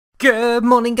Good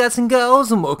morning, guys and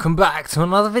girls, and welcome back to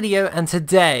another video. And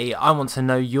today I want to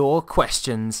know your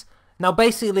questions. Now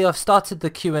basically I've started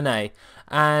the Q&A,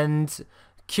 and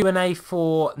Q&A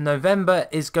for November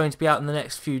is going to be out in the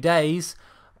next few days,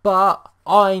 but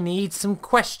I need some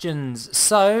questions.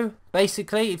 So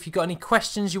basically, if you've got any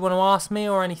questions you want to ask me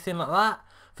or anything like that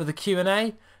for the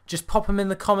Q&A, just pop them in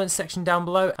the comments section down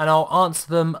below and I'll answer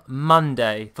them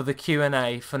Monday for the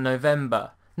Q&A for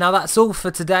November. Now that's all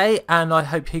for today, and I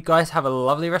hope you guys have a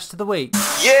lovely rest of the week.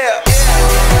 Yeah.